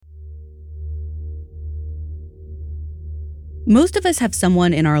Most of us have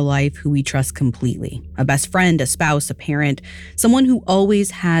someone in our life who we trust completely. A best friend, a spouse, a parent, someone who always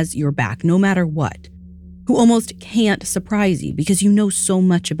has your back no matter what, who almost can't surprise you because you know so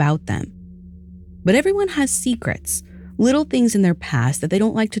much about them. But everyone has secrets, little things in their past that they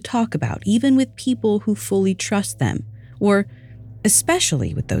don't like to talk about, even with people who fully trust them, or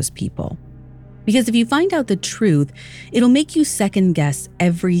especially with those people. Because if you find out the truth, it'll make you second guess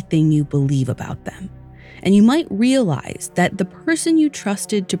everything you believe about them. And you might realize that the person you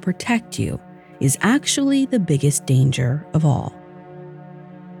trusted to protect you is actually the biggest danger of all.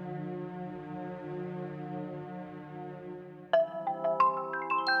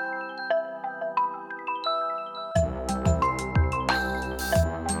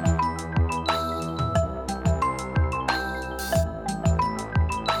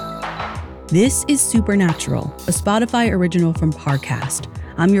 This is Supernatural, a Spotify original from Parcast.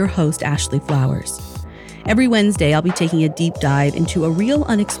 I'm your host, Ashley Flowers. Every Wednesday, I'll be taking a deep dive into a real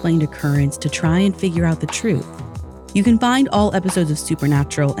unexplained occurrence to try and figure out the truth. You can find all episodes of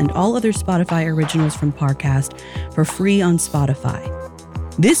Supernatural and all other Spotify originals from Parcast for free on Spotify.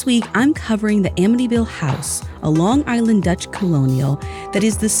 This week, I'm covering the Amityville House, a Long Island Dutch colonial that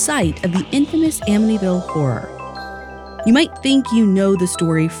is the site of the infamous Amityville Horror. You might think you know the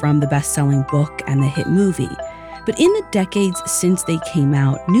story from the best-selling book and the hit movie, but in the decades since they came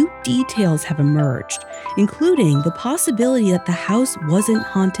out, new details have emerged, including the possibility that the house wasn't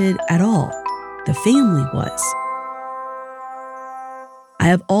haunted at all. The family was. I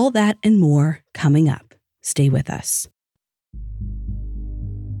have all that and more coming up. Stay with us.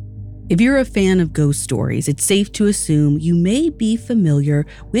 If you're a fan of ghost stories, it's safe to assume you may be familiar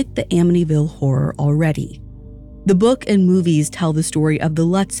with the Amityville Horror already. The book and movies tell the story of the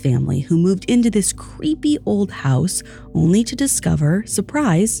Lutz family who moved into this creepy old house only to discover,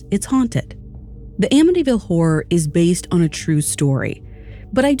 surprise, it's haunted. The Amityville Horror is based on a true story,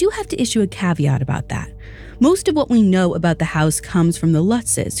 but I do have to issue a caveat about that. Most of what we know about the house comes from the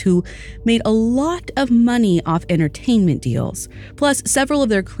Lutzes, who made a lot of money off entertainment deals, plus several of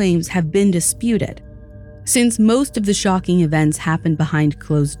their claims have been disputed. Since most of the shocking events happened behind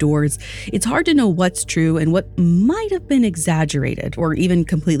closed doors, it's hard to know what's true and what might have been exaggerated or even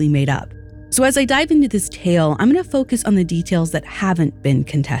completely made up. So as I dive into this tale, I'm going to focus on the details that haven't been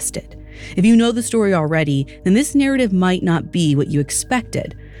contested. If you know the story already, then this narrative might not be what you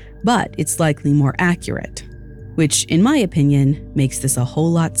expected, but it's likely more accurate, which, in my opinion, makes this a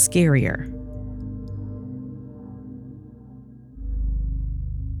whole lot scarier.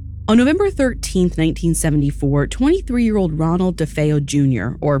 On November 13, 1974, 23-year-old Ronald DeFeo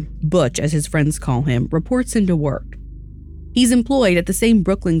Jr., or Butch as his friends call him, reports into work. He's employed at the same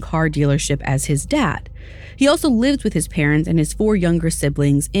Brooklyn car dealership as his dad. He also lives with his parents and his 4 younger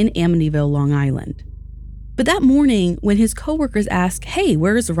siblings in Amityville, Long Island. But that morning, when his coworkers ask, "Hey,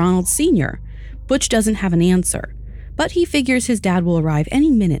 where is Ronald Sr.?" Butch doesn't have an answer, but he figures his dad will arrive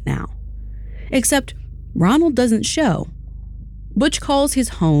any minute now. Except Ronald doesn't show. Butch calls his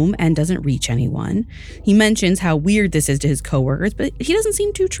home and doesn't reach anyone. He mentions how weird this is to his coworkers, but he doesn't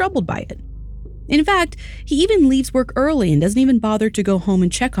seem too troubled by it. In fact, he even leaves work early and doesn't even bother to go home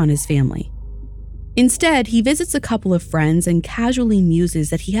and check on his family. Instead, he visits a couple of friends and casually muses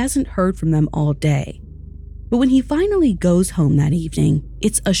that he hasn't heard from them all day. But when he finally goes home that evening,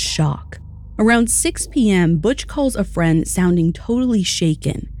 it's a shock. Around 6 p.m., Butch calls a friend sounding totally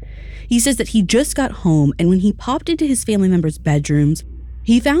shaken. He says that he just got home, and when he popped into his family members' bedrooms,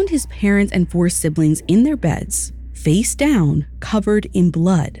 he found his parents and 4 siblings in their beds, face down, covered in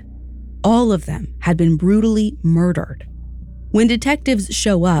blood. All of them had been brutally murdered. When detectives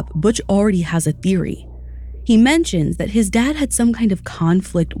show up, Butch already has a theory. He mentions that his dad had some kind of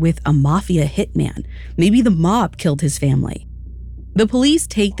conflict with a mafia hitman. Maybe the mob killed his family. The police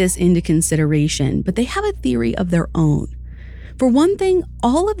take this into consideration, but they have a theory of their own. For one thing,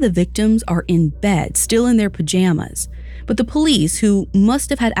 all of the victims are in bed, still in their pajamas. But the police, who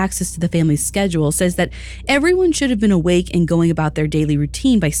must have had access to the family's schedule, says that everyone should have been awake and going about their daily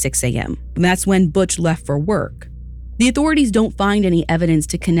routine by 6 a.m. That's when Butch left for work. The authorities don't find any evidence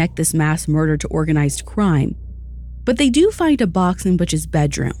to connect this mass murder to organized crime. But they do find a box in Butch's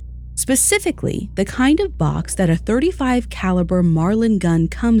bedroom. Specifically, the kind of box that a .35 caliber Marlin gun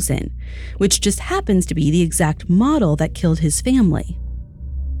comes in, which just happens to be the exact model that killed his family.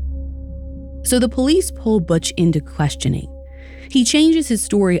 So the police pull Butch into questioning. He changes his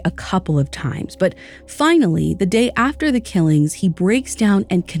story a couple of times, but finally, the day after the killings, he breaks down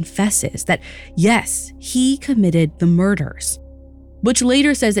and confesses that, yes, he committed the murders. Butch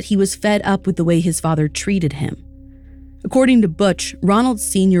later says that he was fed up with the way his father treated him. According to Butch, Ronald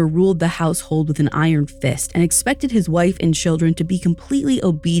Sr. ruled the household with an iron fist and expected his wife and children to be completely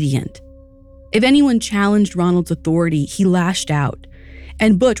obedient. If anyone challenged Ronald's authority, he lashed out,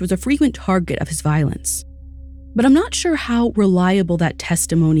 and Butch was a frequent target of his violence. But I'm not sure how reliable that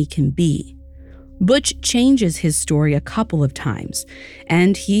testimony can be. Butch changes his story a couple of times,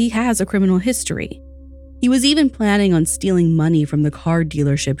 and he has a criminal history. He was even planning on stealing money from the car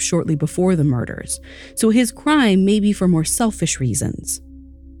dealership shortly before the murders, so his crime may be for more selfish reasons.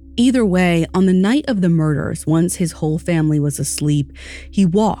 Either way, on the night of the murders, once his whole family was asleep, he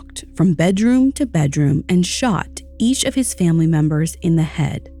walked from bedroom to bedroom and shot each of his family members in the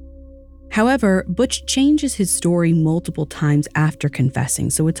head. However, Butch changes his story multiple times after confessing,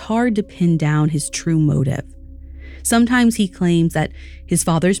 so it's hard to pin down his true motive. Sometimes he claims that his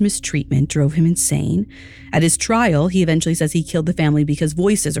father's mistreatment drove him insane. At his trial, he eventually says he killed the family because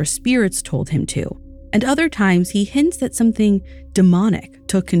voices or spirits told him to. And other times, he hints that something demonic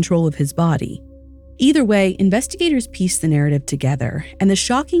took control of his body. Either way, investigators piece the narrative together, and the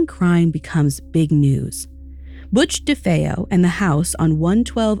shocking crime becomes big news. Butch DeFeo and the house on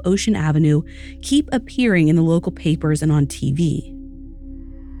 112 Ocean Avenue keep appearing in the local papers and on TV.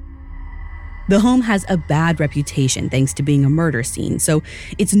 The home has a bad reputation thanks to being a murder scene, so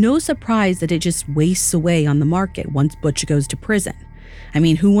it's no surprise that it just wastes away on the market once Butch goes to prison. I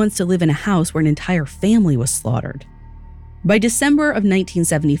mean, who wants to live in a house where an entire family was slaughtered? By December of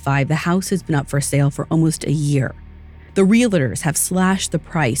 1975, the house has been up for sale for almost a year. The realtors have slashed the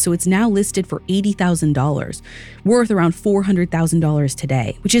price, so it's now listed for $80,000, worth around $400,000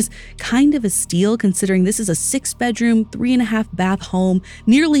 today, which is kind of a steal considering this is a 6-bedroom, 3.5-bath home,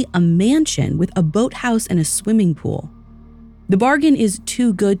 nearly a mansion with a boathouse and a swimming pool. The bargain is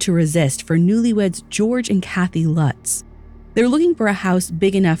too good to resist for newlyweds George and Kathy Lutz. They're looking for a house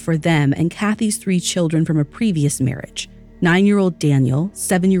big enough for them and Kathy's 3 children from a previous marriage, 9-year-old Daniel,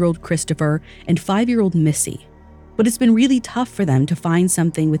 7-year-old Christopher, and 5-year-old Missy. But it's been really tough for them to find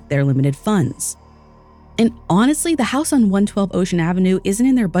something with their limited funds. And honestly, the house on 112 Ocean Avenue isn't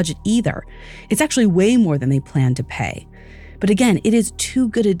in their budget either. It's actually way more than they planned to pay. But again, it is too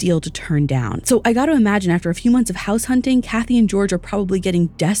good a deal to turn down. So I got to imagine after a few months of house hunting, Kathy and George are probably getting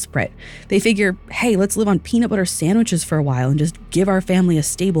desperate. They figure, hey, let's live on peanut butter sandwiches for a while and just give our family a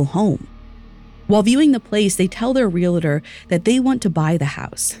stable home. While viewing the place, they tell their realtor that they want to buy the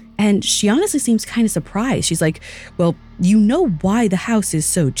house. And she honestly seems kind of surprised. She's like, well, you know why the house is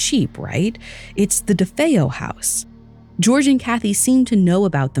so cheap, right? It's the DeFeo house. George and Kathy seem to know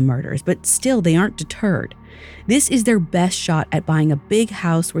about the murders, but still they aren't deterred. This is their best shot at buying a big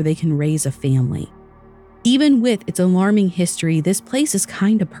house where they can raise a family. Even with its alarming history, this place is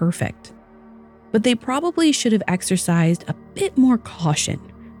kind of perfect. But they probably should have exercised a bit more caution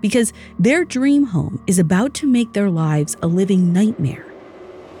because their dream home is about to make their lives a living nightmare.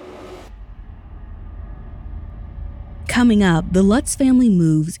 Coming up, the Lutz family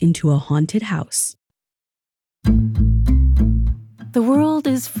moves into a haunted house. The world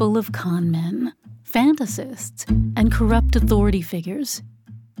is full of con men, fantasists, and corrupt authority figures.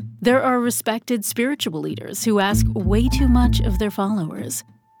 There are respected spiritual leaders who ask way too much of their followers,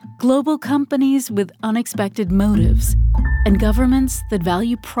 global companies with unexpected motives, and governments that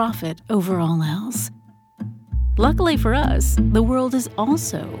value profit over all else. Luckily for us, the world is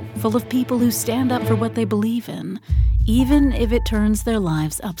also full of people who stand up for what they believe in, even if it turns their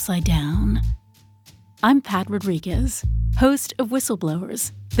lives upside down. I'm Pat Rodriguez, host of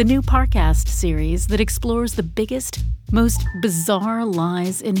Whistleblowers, the new Parcast series that explores the biggest, most bizarre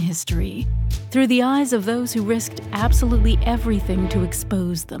lies in history through the eyes of those who risked absolutely everything to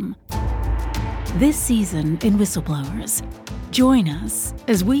expose them. This season in Whistleblowers, join us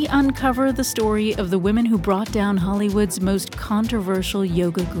as we uncover the story of the women who brought down Hollywood's most controversial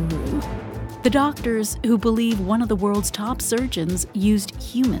yoga guru, the doctors who believe one of the world's top surgeons used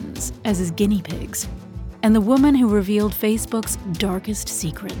humans as his guinea pigs, and the woman who revealed Facebook's darkest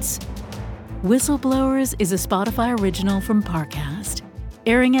secrets. Whistleblowers is a Spotify original from Parcast,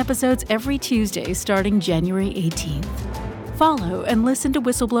 airing episodes every Tuesday starting January 18th. Follow and listen to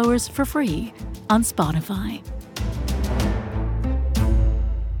Whistleblowers for free on Spotify.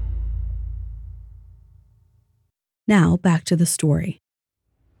 Now, back to the story.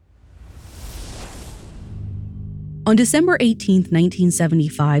 On December 18,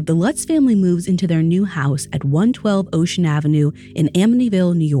 1975, the Lutz family moves into their new house at 112 Ocean Avenue in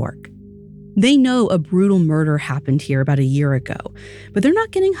Amityville, New York. They know a brutal murder happened here about a year ago, but they're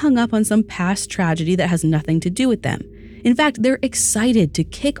not getting hung up on some past tragedy that has nothing to do with them. In fact, they're excited to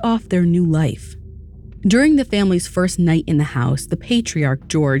kick off their new life. During the family's first night in the house, the patriarch,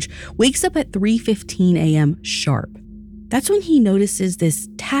 George, wakes up at 3:15 a.m. sharp. That's when he notices this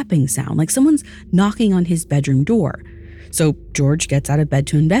tapping sound, like someone's knocking on his bedroom door. So George gets out of bed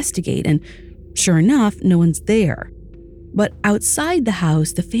to investigate, and sure enough, no one's there. But outside the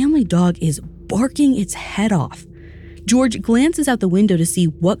house, the family dog is barking its head off. George glances out the window to see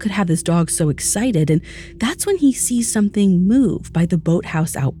what could have this dog so excited, and that's when he sees something move by the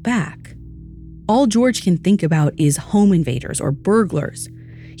boathouse out back. All George can think about is home invaders or burglars.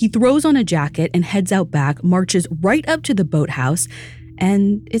 He throws on a jacket and heads out back, marches right up to the boathouse,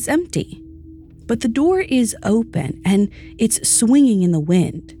 and it's empty. But the door is open and it's swinging in the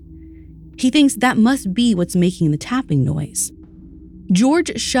wind. He thinks that must be what's making the tapping noise.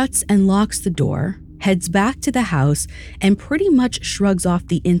 George shuts and locks the door, heads back to the house, and pretty much shrugs off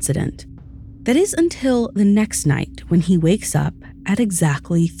the incident. That is until the next night when he wakes up at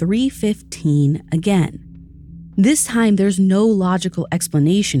exactly 3:15 again. This time, there's no logical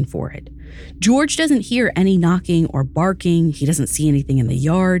explanation for it. George doesn't hear any knocking or barking. He doesn't see anything in the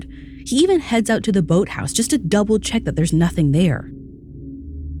yard. He even heads out to the boathouse just to double check that there's nothing there.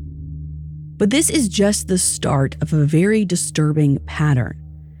 But this is just the start of a very disturbing pattern.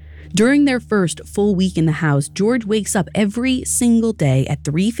 During their first full week in the house, George wakes up every single day at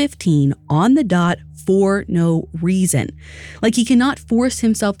 3:15 on the dot for no reason. Like he cannot force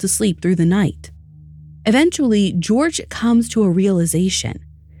himself to sleep through the night. Eventually, George comes to a realization.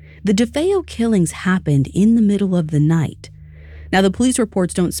 The DeFeo killings happened in the middle of the night. Now, the police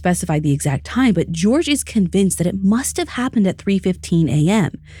reports don't specify the exact time, but George is convinced that it must have happened at 3:15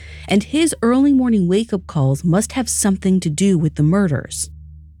 a.m., and his early morning wake-up calls must have something to do with the murders.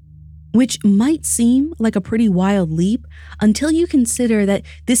 Which might seem like a pretty wild leap until you consider that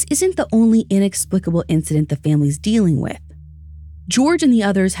this isn't the only inexplicable incident the family's dealing with. George and the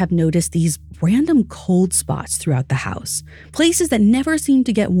others have noticed these random cold spots throughout the house, places that never seem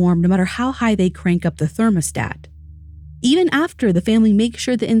to get warm no matter how high they crank up the thermostat. Even after the family makes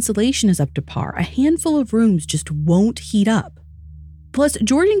sure the insulation is up to par, a handful of rooms just won't heat up. Plus,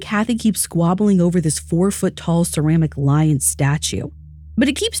 George and Kathy keep squabbling over this 4-foot-tall ceramic lion statue, but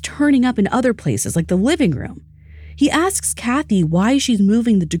it keeps turning up in other places like the living room. He asks Kathy why she's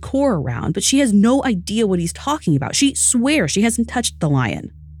moving the decor around, but she has no idea what he's talking about. She swears she hasn't touched the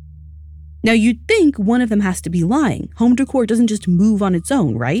lion. Now, you'd think one of them has to be lying. Home decor doesn't just move on its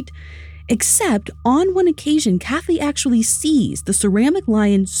own, right? Except on one occasion, Kathy actually sees the ceramic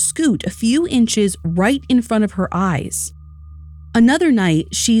lion scoot a few inches right in front of her eyes. Another night,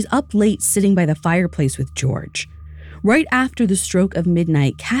 she's up late sitting by the fireplace with George. Right after the stroke of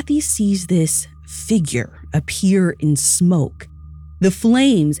midnight, Kathy sees this figure appear in smoke. The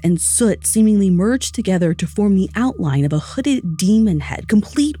flames and soot seemingly merge together to form the outline of a hooded demon head,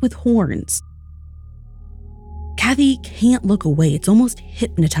 complete with horns. Kathy can't look away. It's almost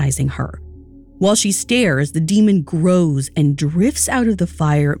hypnotizing her. While she stares, the demon grows and drifts out of the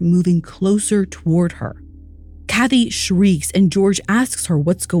fire, moving closer toward her. Kathy shrieks, and George asks her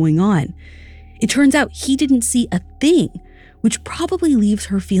what's going on. It turns out he didn't see a thing, which probably leaves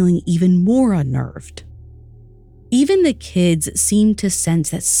her feeling even more unnerved. Even the kids seem to sense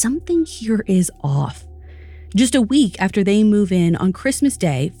that something here is off. Just a week after they move in on Christmas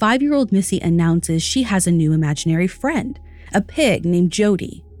Day, 5-year-old Missy announces she has a new imaginary friend, a pig named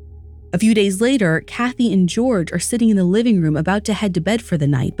Jody. A few days later, Kathy and George are sitting in the living room about to head to bed for the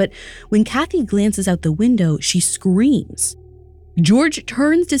night, but when Kathy glances out the window, she screams. George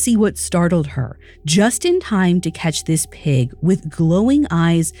turns to see what startled her, just in time to catch this pig with glowing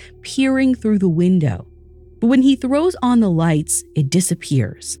eyes peering through the window. But when he throws on the lights, it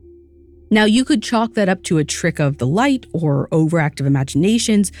disappears. Now, you could chalk that up to a trick of the light or overactive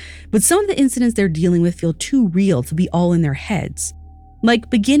imaginations, but some of the incidents they're dealing with feel too real to be all in their heads. Like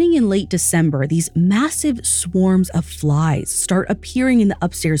beginning in late December, these massive swarms of flies start appearing in the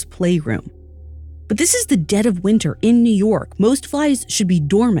upstairs playroom. But this is the dead of winter in New York. Most flies should be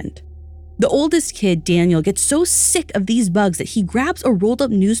dormant. The oldest kid, Daniel, gets so sick of these bugs that he grabs a rolled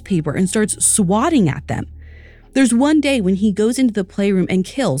up newspaper and starts swatting at them. There's one day when he goes into the playroom and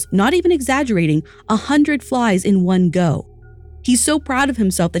kills, not even exaggerating, 100 flies in one go. He's so proud of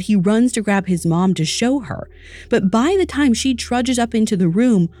himself that he runs to grab his mom to show her. But by the time she trudges up into the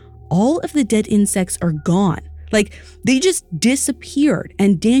room, all of the dead insects are gone. Like, they just disappeared,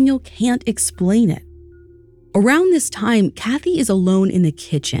 and Daniel can't explain it. Around this time, Kathy is alone in the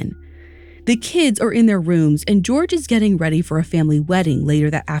kitchen. The kids are in their rooms, and George is getting ready for a family wedding later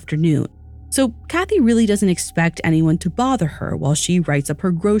that afternoon. So Kathy really doesn't expect anyone to bother her while she writes up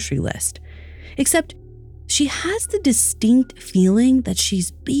her grocery list. Except she has the distinct feeling that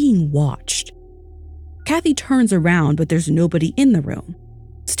she's being watched. Kathy turns around, but there's nobody in the room.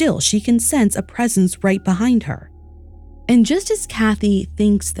 Still, she can sense a presence right behind her. And just as Kathy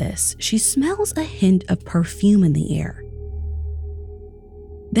thinks this, she smells a hint of perfume in the air.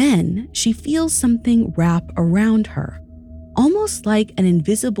 Then she feels something wrap around her, almost like an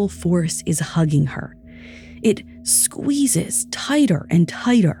invisible force is hugging her. It squeezes tighter and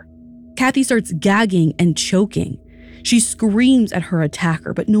tighter. Kathy starts gagging and choking. She screams at her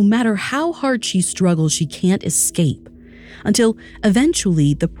attacker, but no matter how hard she struggles, she can't escape, until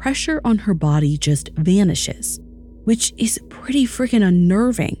eventually the pressure on her body just vanishes, which is pretty freaking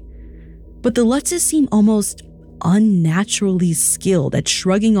unnerving. But the Lutzes seem almost unnaturally skilled at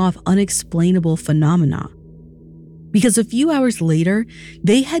shrugging off unexplainable phenomena, because a few hours later,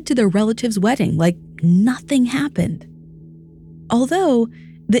 they head to their relative's wedding like nothing happened. Although,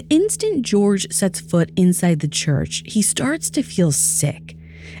 the instant George sets foot inside the church, he starts to feel sick,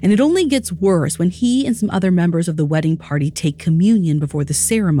 and it only gets worse when he and some other members of the wedding party take communion before the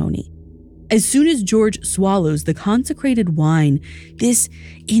ceremony. As soon as George swallows the consecrated wine, this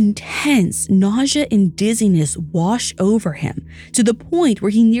intense nausea and dizziness wash over him to the point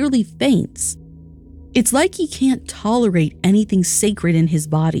where he nearly faints. It's like he can't tolerate anything sacred in his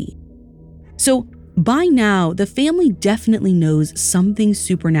body. So by now, the family definitely knows something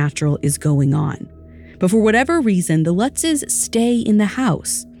supernatural is going on. But for whatever reason, the Lutzes stay in the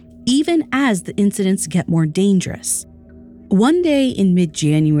house, even as the incidents get more dangerous. One day in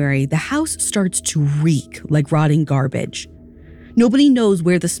mid-January, the house starts to reek like rotting garbage. Nobody knows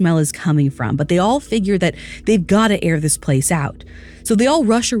where the smell is coming from, but they all figure that they've got to air this place out. So they all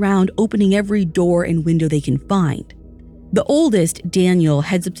rush around, opening every door and window they can find. The oldest, Daniel,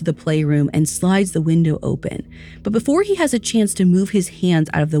 heads up to the playroom and slides the window open. But before he has a chance to move his hands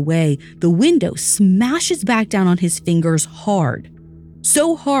out of the way, the window smashes back down on his fingers hard.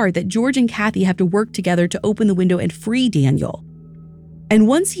 So hard that George and Kathy have to work together to open the window and free Daniel. And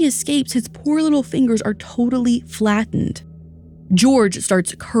once he escapes, his poor little fingers are totally flattened. George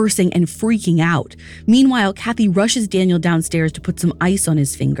starts cursing and freaking out. Meanwhile, Kathy rushes Daniel downstairs to put some ice on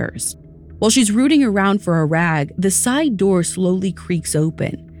his fingers. While she's rooting around for a rag, the side door slowly creaks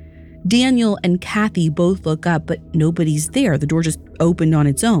open. Daniel and Kathy both look up, but nobody's there. The door just opened on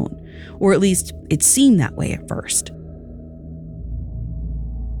its own, or at least it seemed that way at first.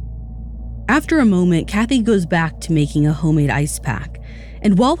 After a moment, Kathy goes back to making a homemade ice pack,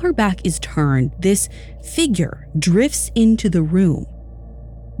 and while her back is turned, this figure drifts into the room.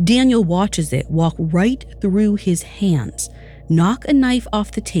 Daniel watches it walk right through his hands, knock a knife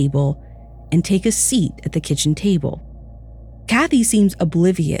off the table, and take a seat at the kitchen table. Kathy seems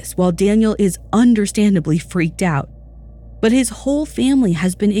oblivious, while Daniel is understandably freaked out. But his whole family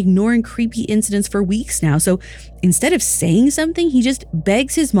has been ignoring creepy incidents for weeks now, so instead of saying something, he just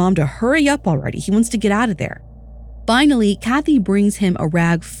begs his mom to hurry up already. He wants to get out of there. Finally, Kathy brings him a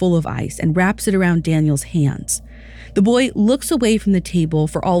rag full of ice and wraps it around Daniel's hands. The boy looks away from the table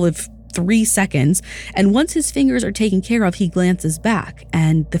for all of 3 seconds, and once his fingers are taken care of, he glances back,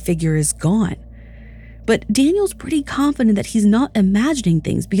 and the figure is gone. But Daniel's pretty confident that he's not imagining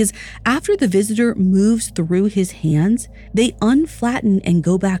things, because after the visitor moves through his hands, they unflatten and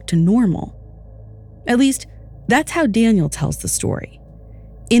go back to normal. At least, that's how Daniel tells the story.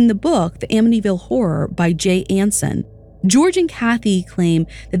 In the book, The Amityville Horror by Jay Anson, George and Kathy claim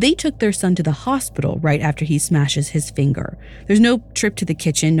that they took their son to the hospital right after he smashes his finger. There's no trip to the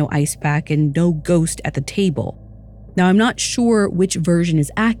kitchen, no ice pack, and no ghost at the table. Now, I'm not sure which version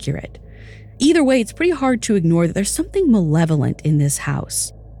is accurate. Either way, it's pretty hard to ignore that there's something malevolent in this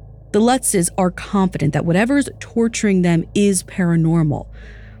house. The Lutzes are confident that whatever's torturing them is paranormal.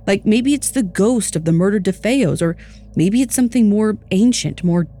 Like maybe it's the ghost of the murdered DeFeos, or maybe it's something more ancient,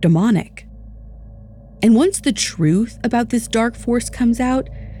 more demonic. And once the truth about this dark force comes out,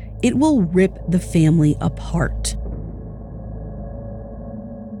 it will rip the family apart.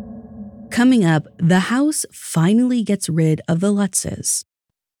 Coming up, the house finally gets rid of the Lutzes.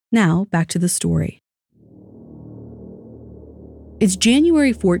 Now, back to the story. It's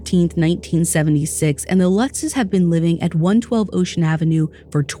January 14th, 1976, and the Lutzes have been living at 112 Ocean Avenue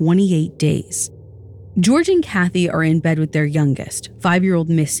for 28 days. George and Kathy are in bed with their youngest, 5-year-old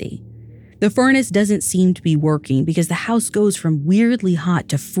Missy. The furnace doesn't seem to be working because the house goes from weirdly hot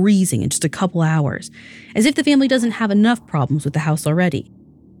to freezing in just a couple hours, as if the family doesn't have enough problems with the house already.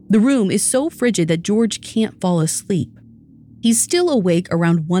 The room is so frigid that George can't fall asleep. He's still awake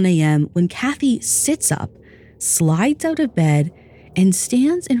around 1 a.m. when Kathy sits up, slides out of bed, and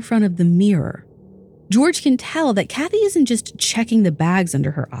stands in front of the mirror. George can tell that Kathy isn't just checking the bags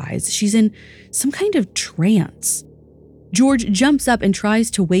under her eyes, she's in some kind of trance. George jumps up and tries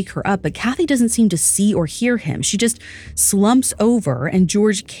to wake her up, but Kathy doesn't seem to see or hear him. She just slumps over, and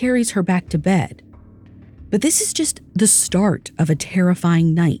George carries her back to bed. But this is just the start of a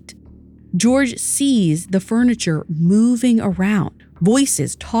terrifying night. George sees the furniture moving around.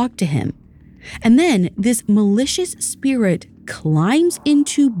 Voices talk to him. And then this malicious spirit climbs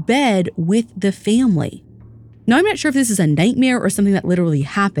into bed with the family. Now, I'm not sure if this is a nightmare or something that literally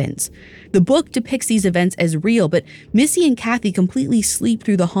happens. The book depicts these events as real, but Missy and Kathy completely sleep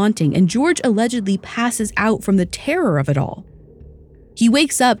through the haunting, and George allegedly passes out from the terror of it all. He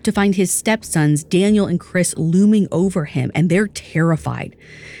wakes up to find his stepsons, Daniel and Chris, looming over him, and they're terrified.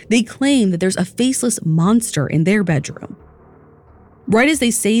 They claim that there's a faceless monster in their bedroom. Right as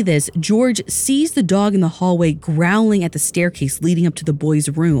they say this, George sees the dog in the hallway growling at the staircase leading up to the boys'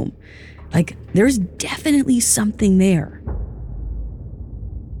 room. Like, there's definitely something there.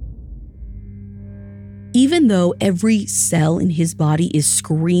 Even though every cell in his body is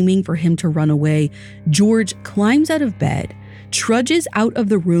screaming for him to run away, George climbs out of bed, trudges out of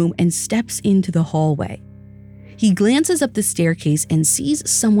the room, and steps into the hallway. He glances up the staircase and sees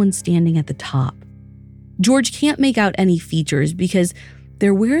someone standing at the top. George can't make out any features because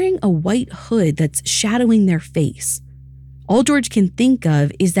they're wearing a white hood that's shadowing their face. All George can think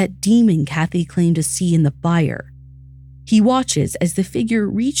of is that demon Kathy claimed to see in the fire. He watches as the figure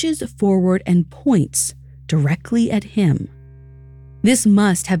reaches forward and points directly at him. This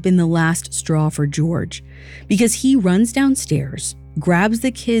must have been the last straw for George, because he runs downstairs, grabs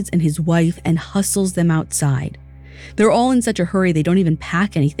the kids and his wife, and hustles them outside. They're all in such a hurry they don't even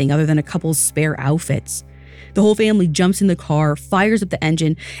pack anything other than a couple spare outfits. The whole family jumps in the car, fires up the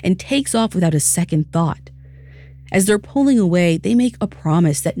engine, and takes off without a second thought. As they're pulling away, they make a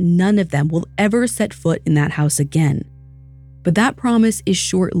promise that none of them will ever set foot in that house again. But that promise is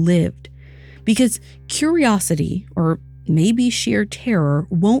short-lived, because curiosity, or maybe sheer terror,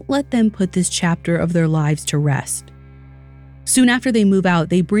 won't let them put this chapter of their lives to rest. Soon after they move out,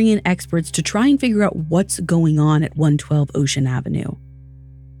 they bring in experts to try and figure out what's going on at 112 Ocean Avenue.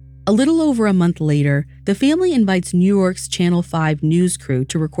 A little over a month later, the family invites New York's Channel 5 news crew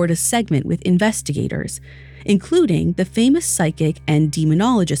to record a segment with investigators, including the famous psychic and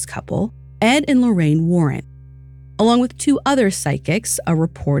demonologist couple, Ed and Lorraine Warren, along with two other psychics, a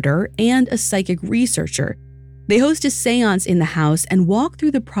reporter, and a psychic researcher. They host a seance in the house and walk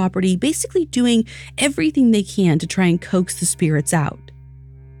through the property, basically doing everything they can to try and coax the spirits out.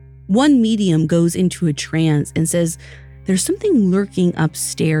 One medium goes into a trance and says there's something lurking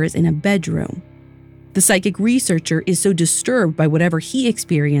upstairs in a bedroom. The psychic researcher is so disturbed by whatever he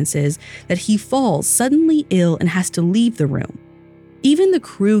experiences that he falls suddenly ill and has to leave the room. Even the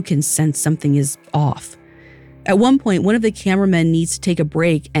crew can sense something is off. At one point, one of the cameramen needs to take a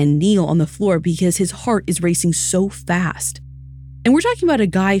break and kneel on the floor because his heart is racing so fast. And we're talking about a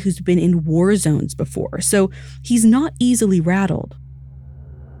guy who's been in war zones before, so he's not easily rattled.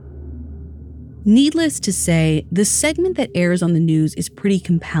 Needless to say, the segment that airs on the news is pretty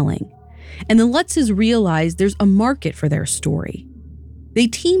compelling, and the Lutzes realize there's a market for their story. They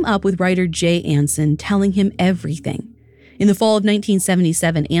team up with writer Jay Anson, telling him everything. In the fall of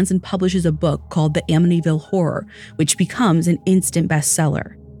 1977, Anson publishes a book called The Amityville Horror, which becomes an instant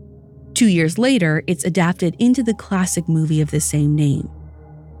bestseller. 2 years later, it's adapted into the classic movie of the same name.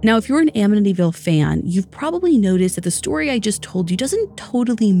 Now, if you're an Amityville fan, you've probably noticed that the story I just told you doesn't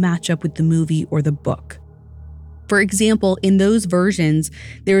totally match up with the movie or the book. For example, in those versions,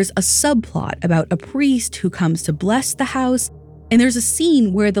 there's a subplot about a priest who comes to bless the house, and there's a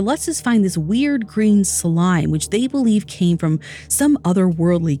scene where the Lutzes find this weird green slime, which they believe came from some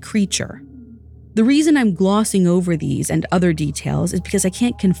otherworldly creature. The reason I'm glossing over these and other details is because I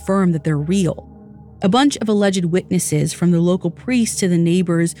can't confirm that they're real. A bunch of alleged witnesses, from the local priest to the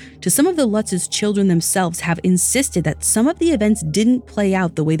neighbors to some of the Lutzes' children themselves, have insisted that some of the events didn't play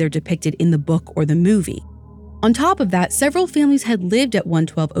out the way they're depicted in the book or the movie. On top of that, several families had lived at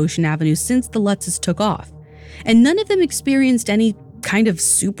 112 Ocean Avenue since the Lutzes took off, and none of them experienced any kind of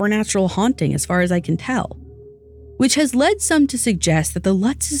supernatural haunting as far as I can tell, which has led some to suggest that the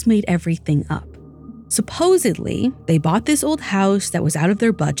Lutzes made everything up. Supposedly, they bought this old house that was out of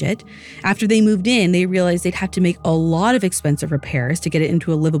their budget. After they moved in, they realized they'd have to make a lot of expensive repairs to get it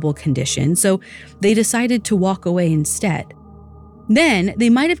into a livable condition, so they decided to walk away instead. Then, they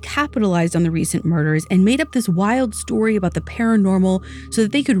might have capitalized on the recent murders and made up this wild story about the paranormal so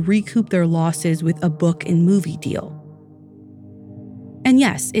that they could recoup their losses with a book and movie deal. And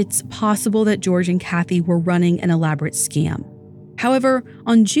yes, it's possible that George and Kathy were running an elaborate scam. However,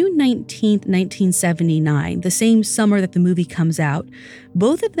 on June 19, 1979, the same summer that the movie comes out,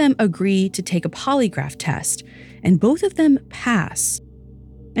 both of them agree to take a polygraph test, and both of them pass.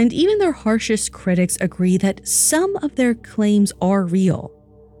 And even their harshest critics agree that some of their claims are real.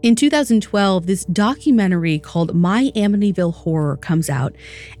 In 2012, this documentary called My Amityville Horror comes out,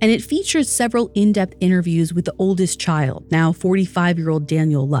 and it features several in-depth interviews with the oldest child, now 45-year-old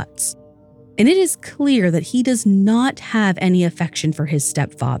Daniel Lutz. And it is clear that he does not have any affection for his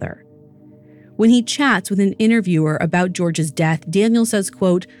stepfather. When he chats with an interviewer about George's death, Daniel says,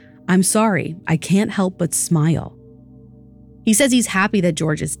 quote, "I'm sorry, I can't help but smile." He says he's happy that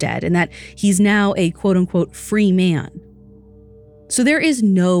George is dead and that he's now a quote-unquote free man. So there is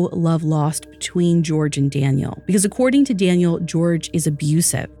no love lost between George and Daniel, because according to Daniel, George is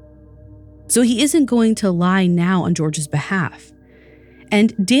abusive. So he isn't going to lie now on George's behalf.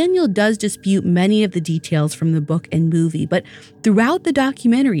 And Daniel does dispute many of the details from the book and movie, but throughout the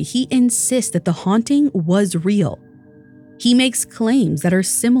documentary, he insists that the haunting was real. He makes claims that are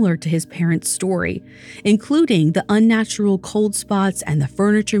similar to his parents' story, including the unnatural cold spots and the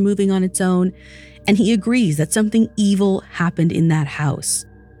furniture moving on its own, and he agrees that something evil happened in that house.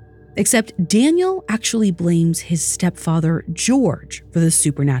 Except Daniel actually blames his stepfather, George, for the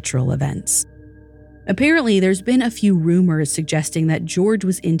supernatural events. Apparently, there's been a few rumors suggesting that George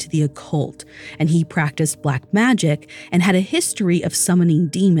was into the occult, and he practiced black magic and had a history of summoning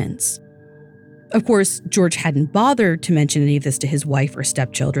demons. Of course, George hadn't bothered to mention any of this to his wife or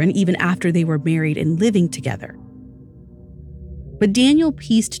stepchildren, even after they were married and living together. But Daniel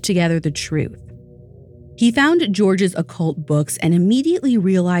pieced together the truth. He found George's occult books and immediately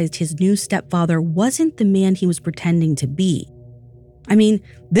realized his new stepfather wasn't the man he was pretending to be. I mean,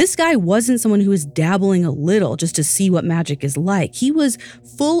 this guy wasn't someone who was dabbling a little just to see what magic is like. He was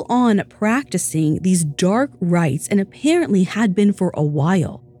full on practicing these dark rites and apparently had been for a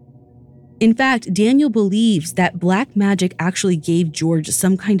while. In fact, Daniel believes that black magic actually gave George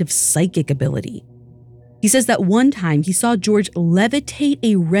some kind of psychic ability. He says that one time he saw George levitate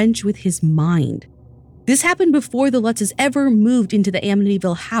a wrench with his mind. This happened before the Lutzes ever moved into the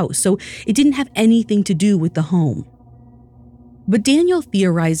Amityville house, so it didn't have anything to do with the home. But Daniel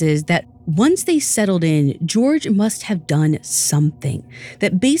theorizes that once they settled in, George must have done something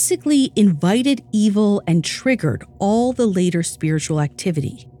that basically invited evil and triggered all the later spiritual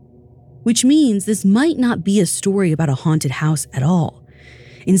activity. Which means this might not be a story about a haunted house at all.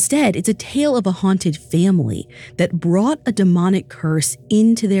 Instead, it's a tale of a haunted family that brought a demonic curse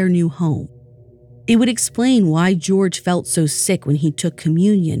into their new home. It would explain why George felt so sick when he took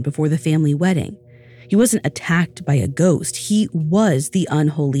communion before the family wedding. He wasn't attacked by a ghost, he was the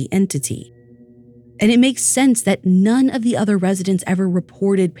unholy entity. And it makes sense that none of the other residents ever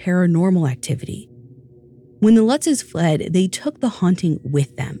reported paranormal activity. When the Lutzes fled, they took the haunting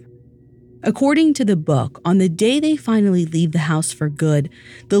with them. According to the book, on the day they finally leave the house for good,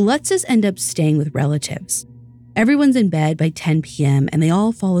 the Lutzes end up staying with relatives. Everyone's in bed by 10 p.m. and they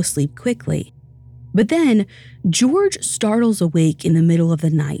all fall asleep quickly. But then, George startles awake in the middle of the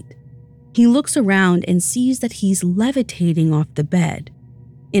night. He looks around and sees that he's levitating off the bed.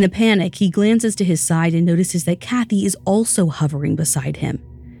 In a panic, he glances to his side and notices that Kathy is also hovering beside him.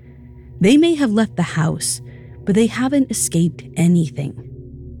 They may have left the house, but they haven't escaped anything.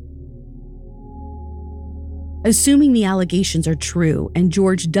 Assuming the allegations are true, and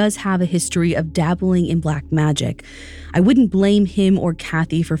George does have a history of dabbling in black magic, I wouldn't blame him or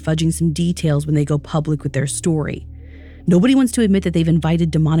Kathy for fudging some details when they go public with their story. Nobody wants to admit that they've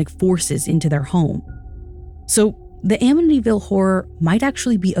invited demonic forces into their home. So the Amityville Horror might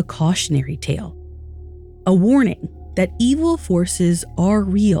actually be a cautionary tale. A warning that evil forces are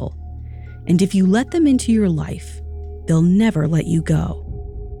real, and if you let them into your life, they'll never let you go.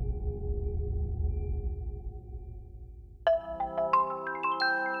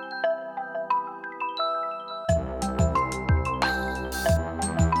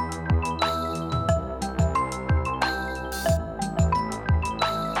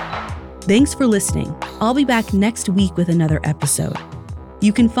 Thanks for listening. I'll be back next week with another episode.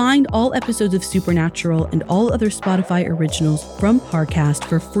 You can find all episodes of Supernatural and all other Spotify originals from Parcast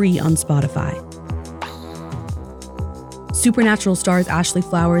for free on Spotify. Supernatural stars Ashley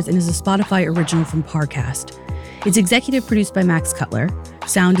Flowers and is a Spotify original from Parcast. It's executive produced by Max Cutler,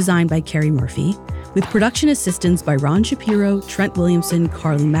 sound designed by Carrie Murphy, with production assistance by Ron Shapiro, Trent Williamson,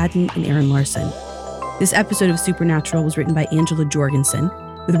 Carly Madden, and Aaron Larson. This episode of Supernatural was written by Angela Jorgensen,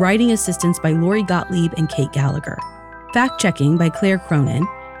 with writing assistance by Lori Gottlieb and Kate Gallagher, fact-checking by Claire Cronin,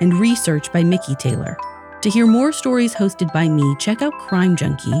 and research by Mickey Taylor. To hear more stories hosted by me, check out Crime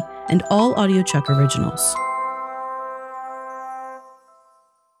Junkie and all AudioChuck originals.